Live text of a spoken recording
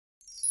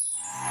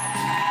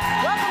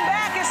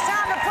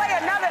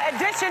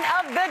edition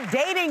of the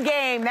dating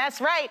game. That's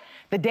right,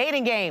 the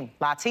dating game,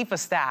 Latifah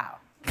style.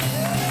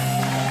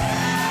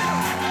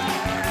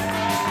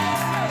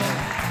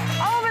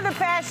 Over the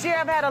past year,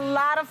 I've had a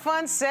lot of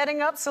fun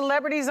setting up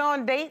celebrities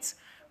on dates.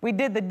 We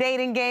did the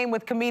dating game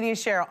with comedian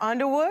Cheryl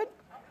Underwood,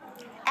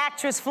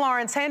 actress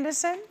Florence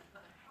Henderson,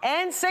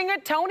 and singer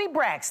Toni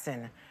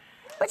Braxton.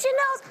 But you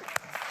know,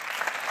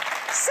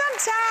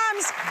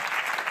 sometimes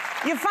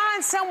you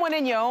find someone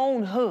in your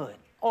own hood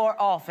or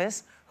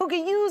office who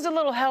could use a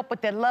little help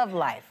with their love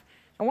life.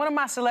 And one of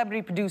my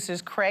celebrity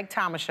producers, Craig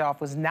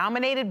Tomashoff, was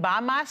nominated by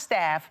my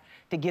staff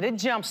to get a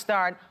jump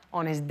start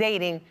on his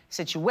dating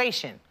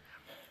situation.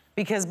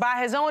 Because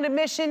by his own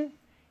admission,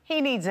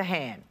 he needs a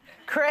hand.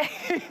 Craig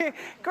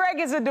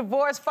is a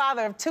divorced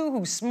father of two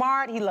who's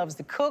smart, he loves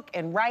to cook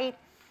and write,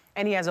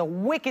 and he has a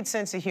wicked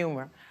sense of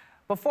humor.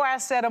 Before I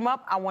set him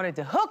up, I wanted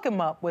to hook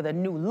him up with a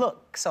new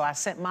look, so I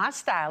sent my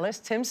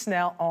stylist, Tim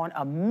Snell, on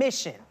a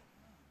mission.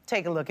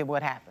 Take a look at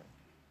what happened.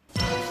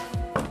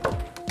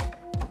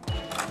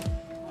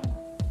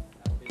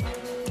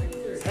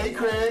 Hey,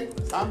 Craig,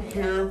 I'm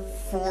here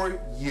for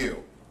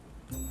you.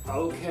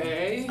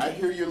 Okay. I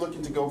hear you're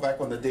looking to go back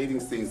on the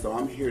dating scene, so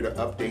I'm here to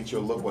update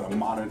your look with a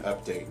modern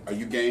update. Are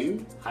you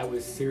game? I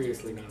was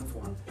seriously not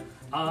informed.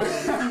 Well,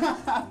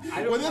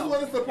 this is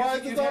what a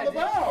surprise is all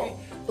about.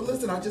 But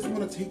listen, I just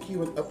want to take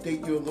you and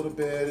update you a little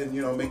bit and,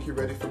 you know, make you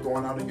ready for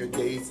going out on your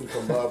dates and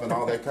for love and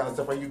all that kind of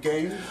stuff. Are you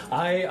game?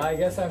 I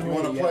guess I'm ready. You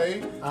want to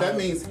play? That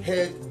means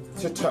head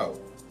to toe.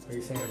 What are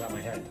you saying about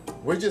my head?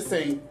 We're just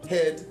saying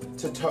head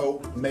to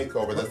toe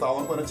makeover. That's all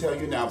I'm going to tell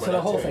you now. So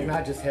the whole thing,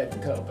 not just head to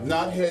toe.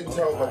 Not head to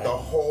toe, but the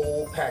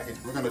whole package.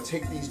 We're going to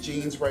take these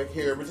jeans right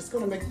here. We're just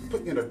going to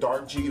put you in a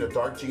dark jean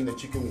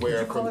that you can wear.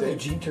 Did you call it a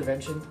jean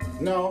intervention?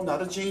 No,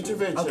 not a jean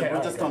intervention. Okay,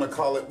 we're just going to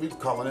call it, we're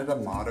calling it a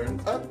modern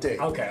update.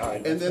 Okay, all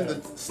right. And then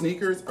the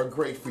sneakers are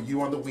great for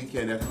you on the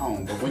weekend at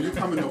home. But when you're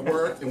coming to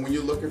work and when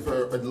you're looking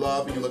for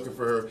love and you're looking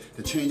for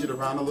to change it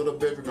around a little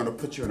bit, we're going to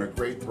put you in a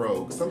great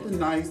brogue. Something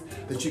nice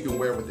that you can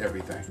wear with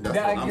everything. That's what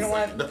I'm saying.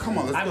 Now, come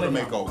on, let's go to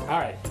makeover. All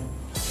right.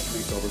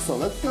 Makeover. So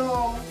let's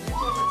go.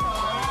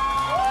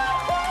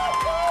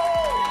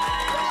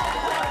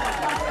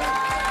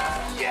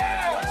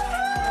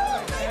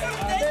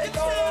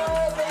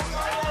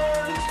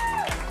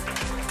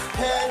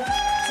 Head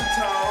to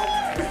toe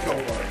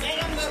makeover.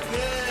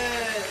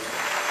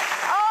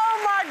 Oh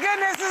my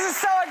goodness, this is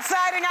so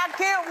exciting. I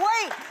can't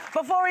wait.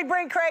 Before we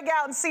bring Craig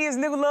out and see his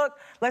new look,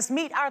 let's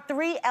meet our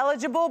 3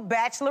 eligible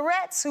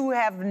bachelorettes who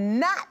have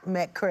not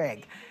met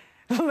Craig.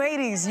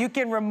 Ladies, you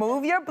can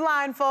remove your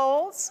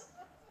blindfolds.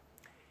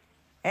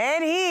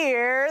 And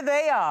here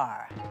they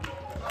are.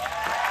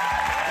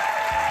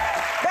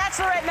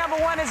 Bachelorette number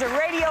 1 is a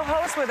radio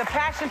host with a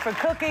passion for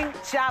cooking,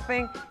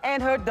 shopping,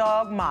 and her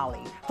dog,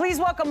 Molly. Please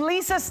welcome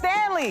Lisa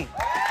Stanley.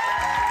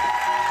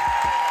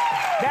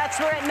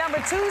 Bachelorette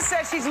number 2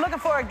 says she's looking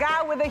for a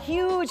guy with a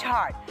huge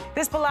heart.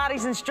 This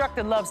Pilates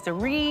instructor loves to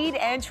read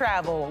and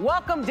travel.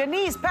 Welcome,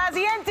 Denise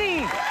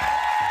Pazienti.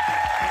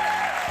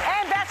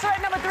 And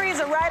Bachelorette number 3 is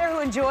a writer who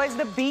enjoys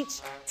the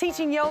beach,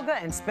 teaching yoga,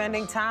 and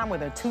spending time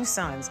with her 2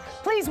 sons.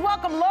 Please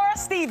welcome Laura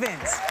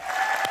Stevens.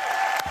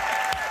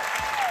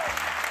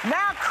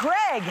 Now,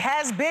 Craig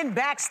has been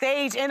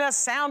backstage in a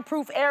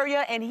soundproof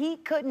area, and he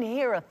couldn't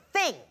hear a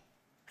thing.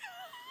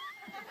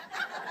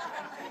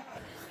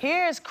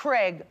 Here's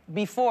Craig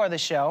before the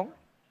show.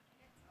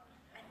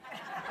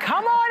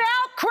 Come on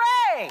out,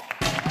 Craig!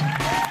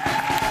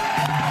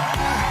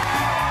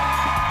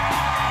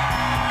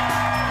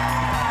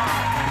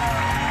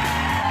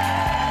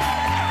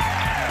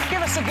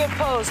 Give us a good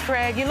pose,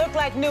 Craig. You look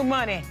like new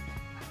money.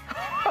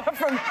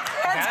 From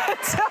head to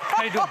toe.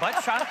 Can I do a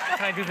butt shot?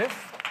 Can I do this?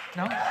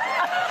 No?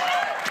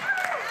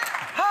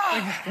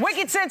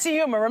 Wicked sense of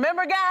humor,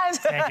 remember, guys?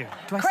 Thank you.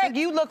 Craig,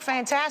 you look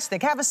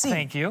fantastic. Have a seat.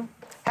 Than't you.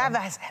 Have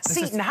a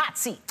seat in the hot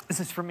seat. This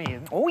is for me.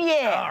 Oh,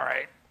 yeah. All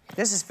right.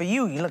 This is for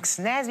you. You look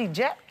snazzy,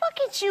 Jet. Look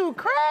at you,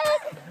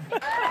 Craig.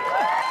 Sharp,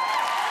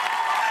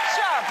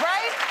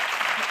 right?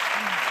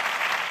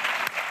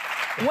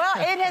 Well,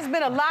 it has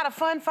been a lot of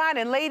fun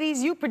finding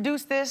ladies. You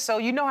produced this, so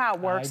you know how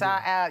it works.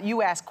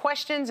 You ask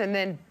questions, and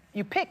then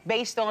you pick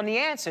based on the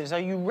answers.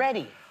 Are you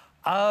ready?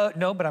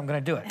 No, but I'm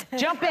gonna do it.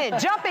 Jump in,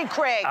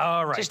 Craig.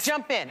 All right. Just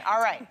jump in. All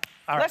right.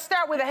 All right. Let's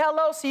start with a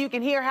hello so you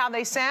can hear how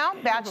they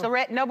sound.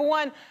 Bachelorette number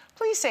 1,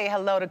 please say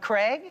hello to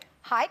Craig.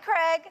 Hi,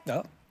 Craig.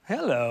 Oh,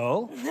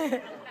 hello.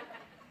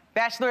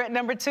 Bachelorette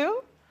number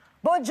 2.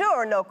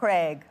 Buongiorno,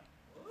 Craig.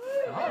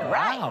 All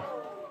right. Wow.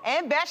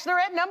 And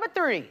Bachelorette number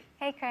 3.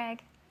 Hey,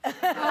 Craig.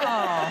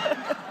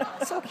 Oh,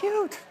 so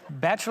cute.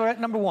 Bachelorette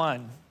number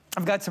 1.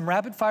 I've got some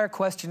rapid-fire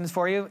questions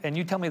for you, and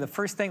you tell me the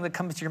first thing that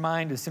comes to your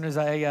mind as soon as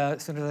I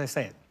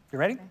say it. You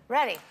ready?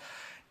 Ready.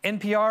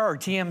 NPR or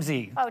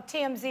TMZ? Oh,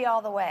 TMZ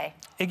all the way.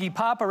 Iggy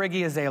Pop or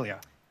Iggy Azalea?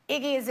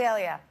 Iggy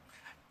Azalea.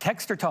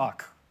 Text or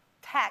talk?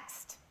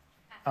 Text.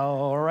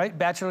 All right.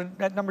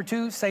 Bachelorette number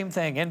 2, same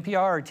thing.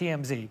 NPR or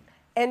TMZ?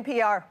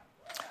 NPR.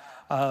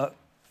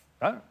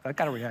 Oh, that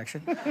got a reaction.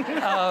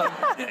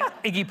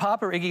 Iggy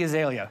Pop or Iggy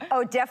Azalea?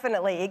 Oh,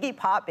 definitely. Iggy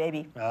Pop,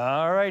 baby.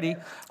 All righty.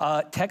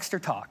 Text or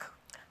talk?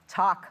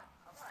 Talk.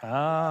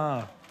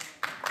 Ah.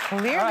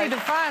 Clearly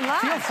defined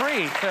lines. Feel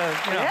free to,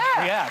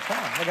 react. Come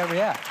on, I gotta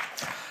react.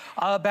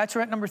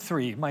 Bachelorette number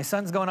 3. My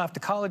son's going off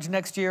to college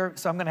next year,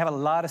 so I'm gonna have a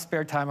lot of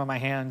spare time on my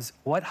hands.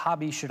 What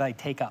hobby should I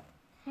take up?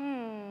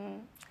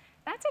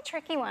 That's a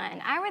tricky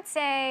one. I would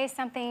say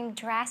something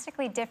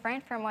drastically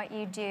different from what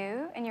you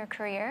do in your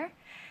career.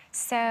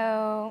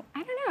 So,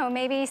 I don't know,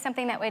 maybe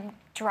something that would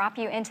drop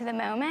you into the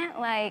moment,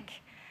 like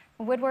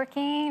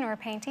woodworking or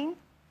painting.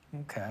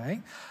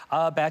 Okay.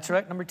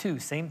 Bachelorette number 2,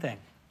 same thing.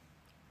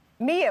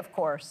 Me, of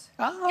course.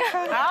 Oh,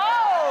 okay.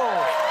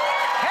 Oh!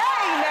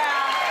 Hey,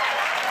 now!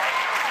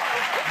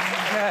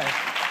 Okay.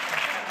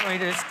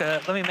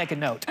 Let me make a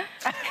note.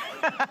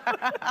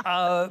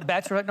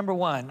 Bachelorette number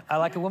 1. I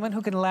like a woman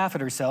who can laugh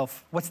at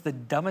herself. What's the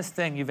dumbest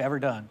thing you've ever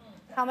done?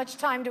 How much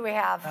time do we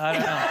have? I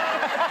don't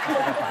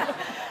know.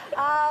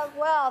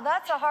 Well,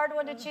 that's a hard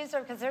one to choose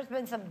from because there's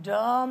been some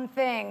dumb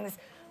things.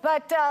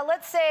 But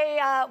let's say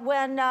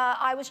when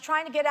I was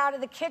trying to get out of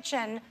the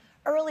kitchen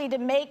early to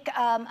make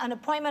an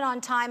appointment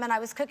on time, and I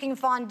was cooking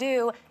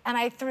fondue, and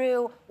I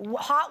threw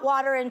hot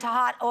water into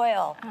hot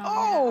oil.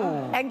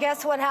 Oh! And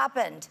guess what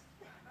happened?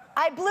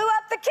 I blew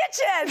up the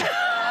kitchen!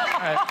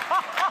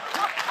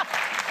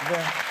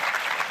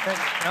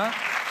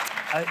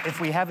 If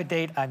we have a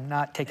date, I'm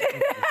not taking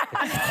it.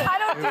 I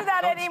don't do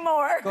that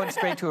anymore. Going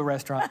straight to a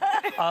restaurant.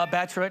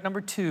 Bachelorette number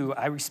 2.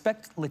 I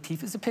respect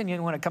Latifah's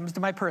opinion when it comes to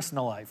my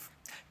personal life.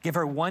 Give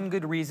her one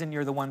good reason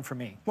you're the one for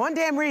me. One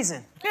damn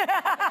reason.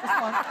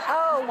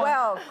 Oh,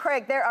 well,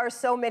 Craig, there are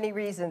so many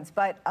reasons,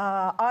 but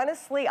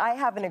honestly, I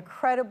have an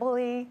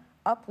incredibly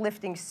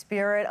uplifting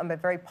spirit. I'm a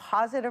very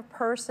positive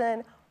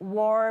person,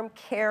 warm,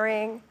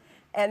 caring,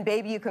 and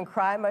baby, you can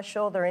cry on my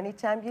shoulder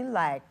anytime you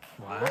like.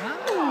 Wow.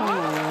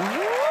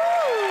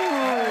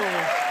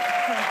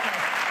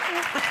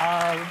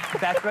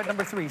 Bachelorette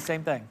number 3,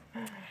 same thing.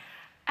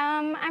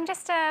 I'm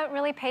just a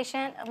really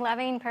patient,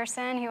 loving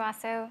person who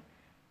also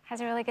has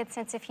a really good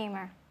sense of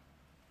humor.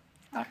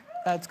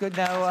 That's good.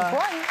 Now,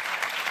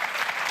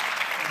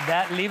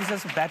 that leaves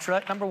us with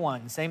Bachelorette number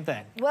 1, same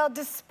thing. Well,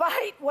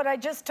 despite what I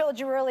just told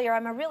you earlier,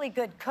 I'm a really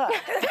good cook.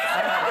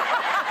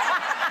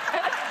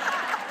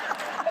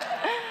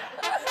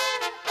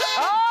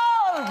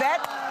 Oh,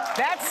 that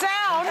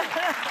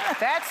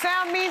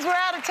sound means we're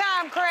out of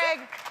time,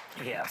 Craig.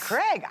 Yes.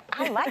 Craig,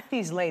 I like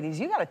these ladies.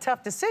 You got a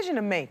tough decision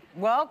to make.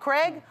 Well,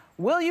 Craig,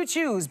 will you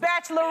choose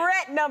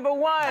Bachelorette number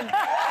 1,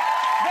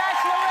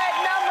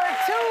 Bachelorette number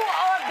 2,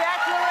 or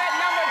Bachelorette